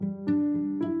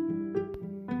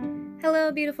Hello,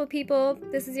 beautiful people.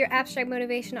 This is your abstract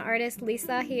motivational artist,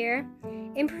 Lisa, here.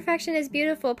 Imperfection is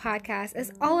Beautiful podcast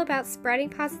is all about spreading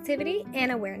positivity and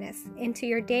awareness into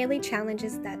your daily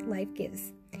challenges that life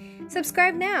gives.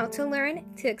 Subscribe now to learn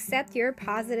to accept your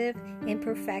positive,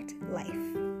 imperfect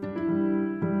life.